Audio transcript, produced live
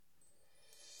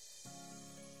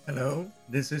Hello,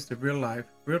 this is the Real Life,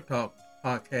 Real Talk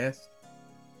podcast.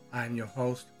 I'm your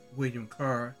host, William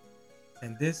Carr,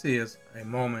 and this is a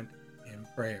moment in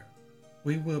prayer.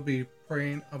 We will be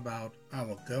praying about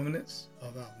our governance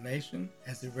of our nation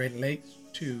as it relates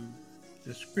to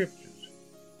the scriptures.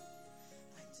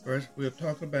 First, we'll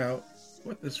talk about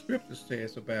what the scripture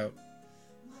says about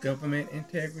government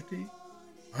integrity,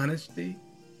 honesty,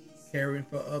 caring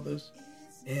for others,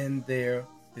 and their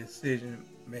decision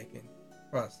making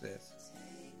process.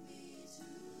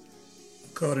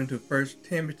 According to 1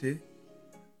 Timothy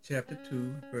chapter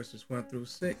 2, verses 1 through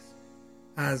 6,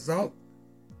 I exalt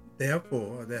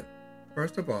therefore that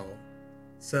first of all,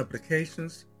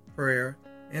 supplications, prayer,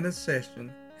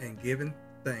 intercession, and giving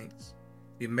thanks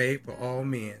be made for all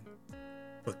men,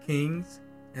 for kings,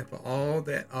 and for all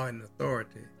that are in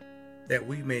authority, that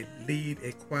we may lead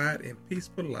a quiet and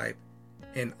peaceful life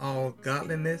in all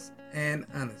godliness and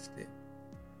honesty.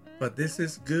 For this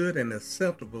is good and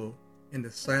acceptable in the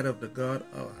sight of the God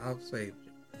of our Savior,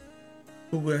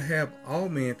 who will have all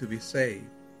men to be saved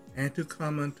and to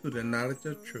come unto the knowledge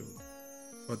of truth.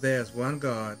 For there is one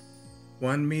God,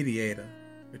 one mediator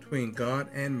between God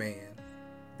and man,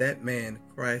 that man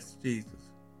Christ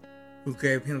Jesus, who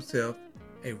gave himself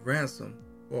a ransom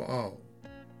for all,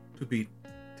 to be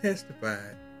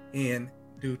testified in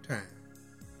due time.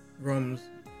 Romans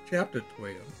chapter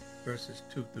 12, verses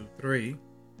 2 through 3.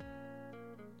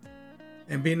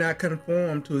 And be not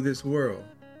conformed to this world,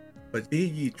 but be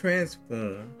ye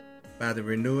transformed by the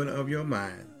renewing of your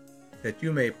mind, that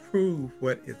you may prove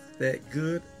what is that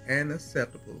good and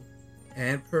acceptable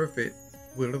and perfect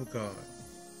will of God.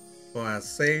 For I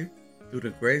say, through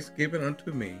the grace given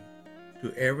unto me,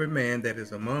 to every man that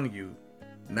is among you,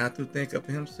 not to think of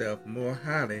himself more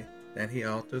highly than he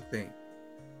ought to think,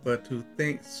 but to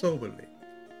think soberly,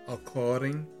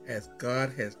 according as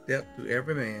God has dealt to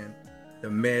every man the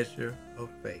measure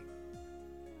of faith.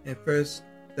 In 1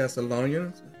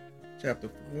 Thessalonians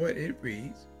chapter 4, it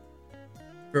reads,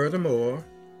 Furthermore,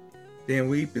 then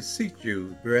we beseech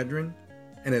you, brethren,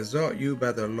 and exhort you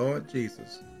by the Lord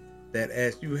Jesus, that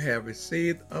as you have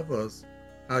received of us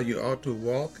how you ought to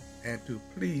walk and to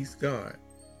please God,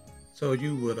 so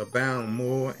you would abound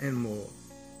more and more.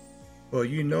 For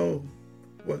you know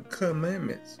what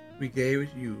commandments we gave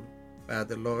you by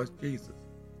the Lord Jesus.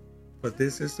 For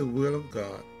this is the will of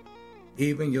God,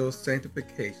 even your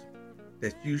sanctification,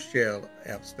 that you shall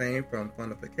abstain from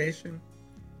fornication,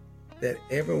 that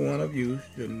every one of you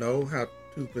should know how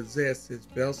to possess his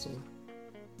vessel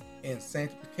in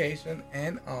sanctification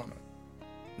and honor,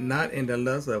 not in the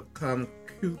lust of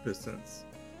concupiscence,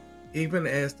 even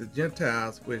as the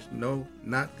Gentiles which know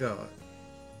not God,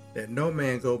 that no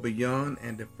man go beyond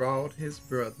and defraud his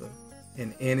brother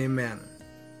in any manner,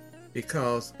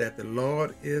 because that the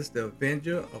Lord is the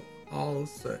avenger of all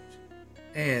such,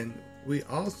 and we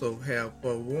also have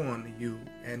forewarned you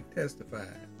and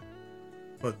testified.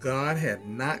 For God hath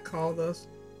not called us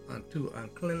unto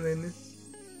uncleanness,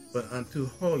 but unto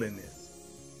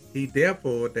holiness. He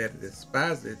therefore that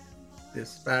despiseth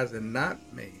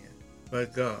not man,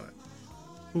 but God,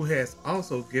 who has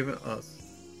also given us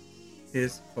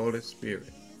his Holy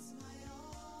Spirit.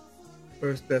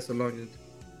 1 Thessalonians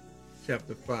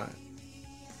chapter 5.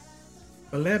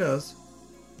 But let us,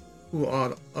 who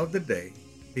are of the day,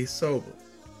 be sober,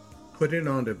 putting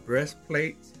on the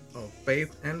breastplate of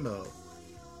faith and love,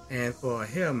 and for a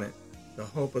helmet the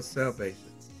hope of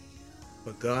salvation.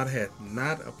 For God hath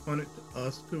not appointed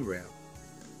us to wrath,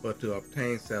 but to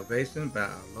obtain salvation by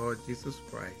our Lord Jesus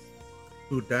Christ,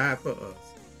 who died for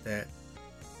us, that,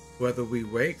 whether we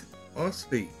wake or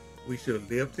sleep, we should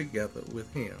live together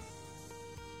with him.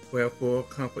 Wherefore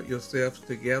comfort yourselves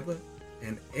together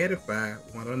and edify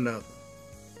one another,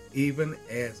 even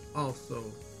as also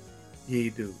ye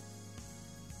do.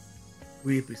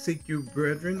 We beseech you,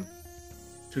 brethren,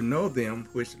 to know them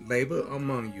which labor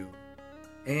among you,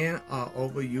 and are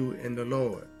over you in the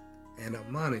Lord, and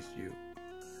admonish you,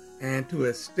 and to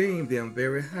esteem them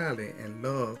very highly in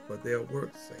love for their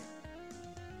work's sake.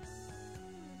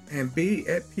 And be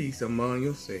at peace among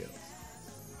yourselves.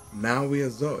 Now we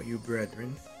exhort you,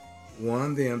 brethren,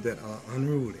 warn them that are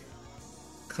unruly,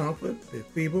 comfort the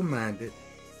feeble-minded,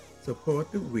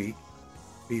 support the weak,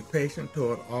 be patient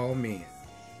toward all men.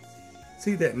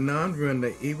 See that none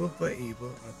render evil for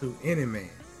evil unto any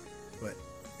man, but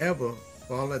ever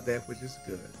follow that which is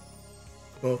good,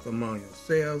 both among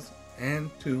yourselves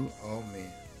and to all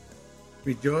men.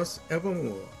 Rejoice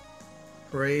evermore,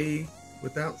 pray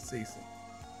without ceasing.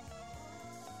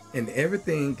 In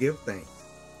everything give thanks,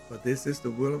 for this is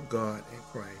the will of God in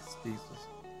Christ Jesus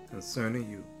concerning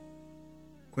you.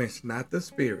 Quench not the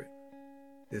spirit,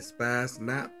 Despise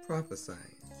not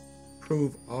prophesying.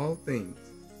 Prove all things.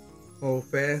 Hold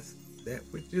fast that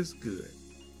which is good.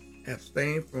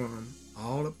 Abstain from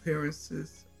all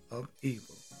appearances of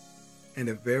evil. And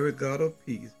the very God of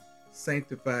peace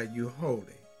sanctify you wholly.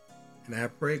 And I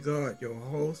pray, God, your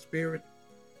whole spirit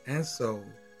and soul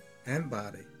and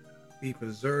body be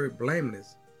preserved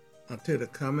blameless until the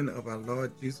coming of our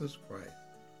Lord Jesus Christ.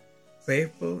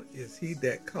 Faithful is he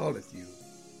that calleth you,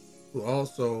 who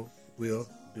also will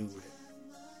do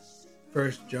it.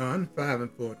 1 John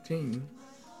 5:14.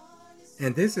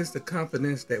 And this is the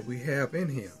confidence that we have in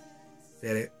him,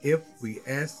 that if we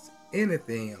ask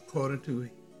anything according to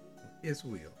his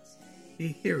will, he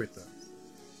heareth us.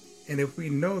 And if we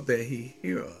know that he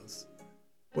hear us,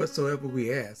 whatsoever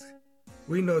we ask,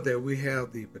 we know that we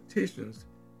have the petitions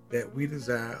that we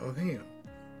desire of him.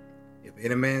 If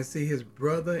any man see his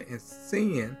brother in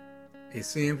sin, a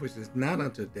sin which is not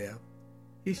unto death,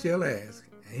 he shall ask,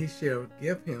 and he shall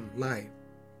give him life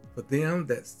for them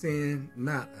that sin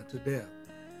not unto death.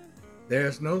 There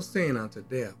is no sin unto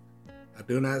death. I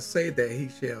do not say that he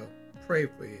shall pray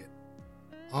for it.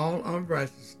 All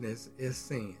unrighteousness is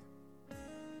sin,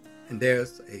 and there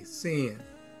is a sin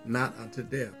not unto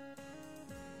death.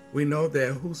 We know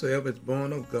that whosoever is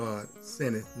born of God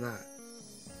sinneth not,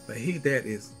 but he that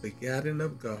is begotten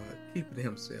of God keepeth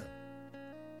himself,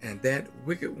 and that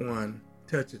wicked one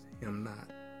toucheth him not.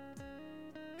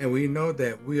 And we know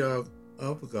that we are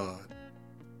of God,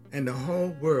 and the whole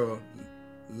world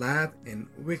lieth in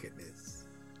wickedness.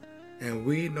 And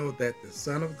we know that the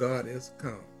Son of God is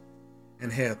come,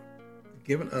 and hath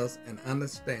given us an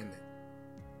understanding,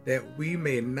 that we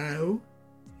may know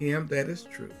him that is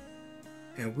true,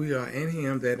 and we are in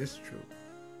him that is true,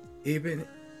 even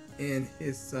in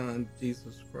his Son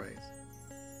Jesus Christ.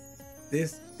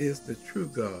 This is the true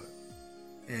God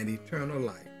and eternal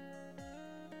life.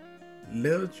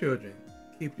 Little children,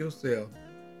 keep yourself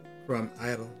from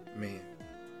idle men.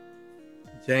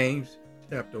 James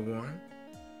chapter 1.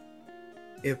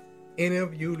 If any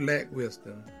of you lack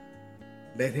wisdom,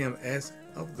 let him ask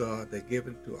of God that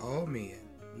giveth to all men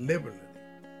liberally,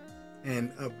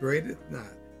 and upbraideth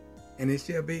not, and it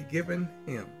shall be given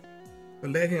him.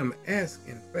 But let him ask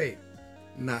in faith,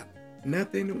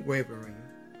 nothing wavering.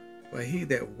 For he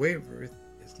that wavereth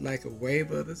is like a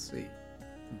wave of the sea,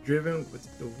 driven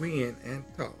with the wind and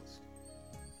tossed.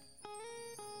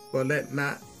 For let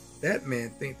not that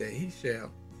man think that he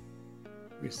shall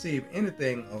receive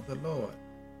anything of the Lord.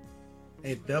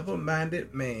 A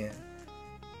double-minded man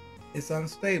is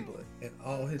unstable in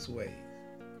all his ways.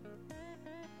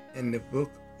 In the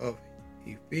book of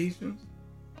Ephesians,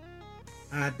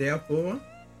 I therefore,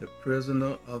 the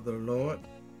prisoner of the Lord,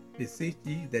 beseech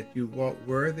ye that you walk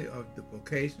worthy of the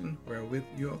vocation wherewith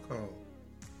you are called,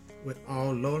 with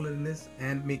all lowliness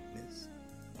and meekness,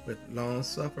 with long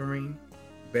suffering,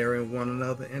 bearing one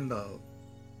another in love,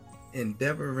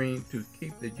 endeavoring to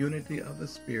keep the unity of the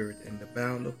Spirit in the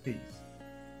bond of peace.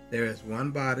 There is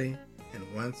one body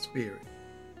and one Spirit,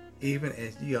 even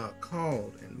as ye are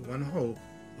called in one hope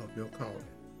of your calling,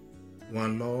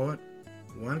 one Lord,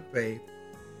 one faith,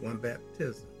 one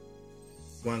baptism,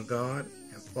 one God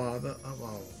and Father of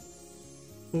all,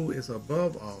 who is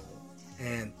above all,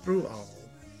 and through all,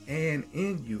 and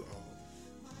in you all.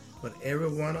 But every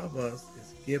one of us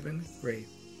is given grace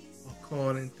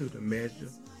according to the measure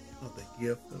of the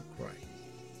gift of Christ.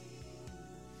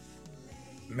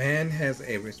 Man has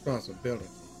a responsibility.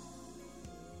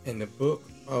 In the book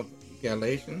of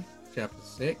Galatians, chapter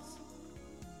 6,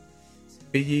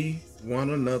 be ye one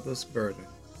another's burden,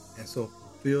 and so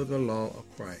fulfill the law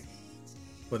of Christ.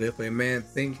 But if a man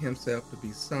think himself to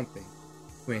be something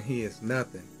when he is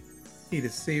nothing, he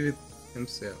deceiveth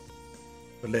himself.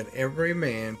 But let every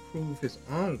man prove his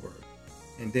own work,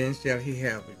 and then shall he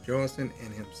have rejoicing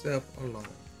in himself alone,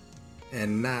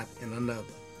 and not in another.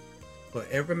 For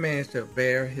every man shall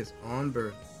bear his own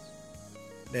burdens.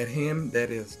 Let him that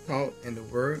is taught in the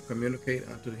word communicate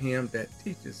unto him that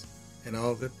teaches in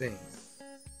all good things.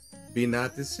 Be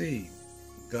not deceived,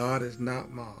 God is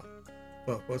not mocked.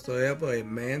 For whatsoever a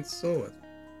man soweth,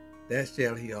 that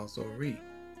shall he also reap.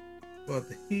 For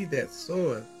he that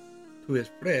soweth to his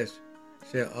flesh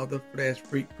shall of the flesh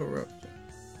reap corruption.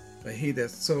 But he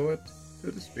that soweth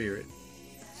to the Spirit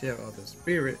shall of the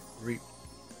Spirit reap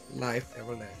life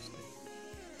everlasting.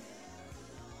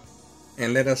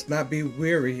 And let us not be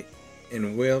weary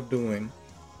in well-doing,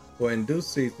 for in due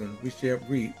season we shall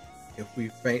reap if we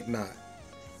faint not.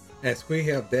 As we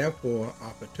have therefore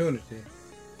opportunity,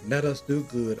 let us do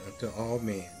good unto all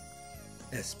men,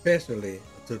 especially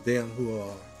to them who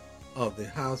are of the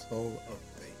household of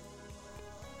faith.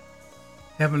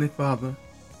 Heavenly Father,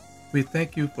 We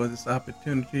thank you for this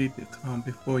opportunity to come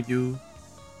before you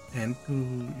and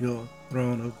to your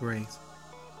throne of grace.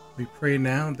 We pray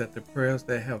now that the prayers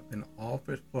that have been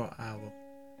offered for our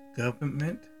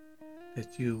government,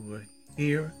 that you will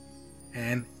hear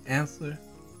and answer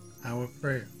our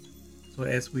prayers. So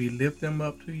as we lift them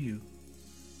up to you,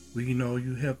 we know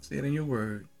you have said in your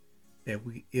word that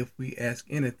if we ask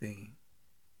anything,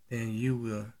 then you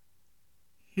will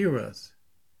hear us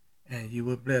and you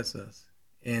will bless us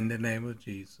in the name of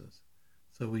Jesus.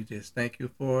 So we just thank you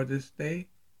for this day,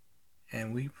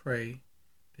 and we pray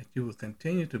that you will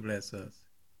continue to bless us.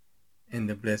 In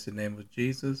the blessed name of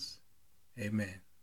Jesus, amen.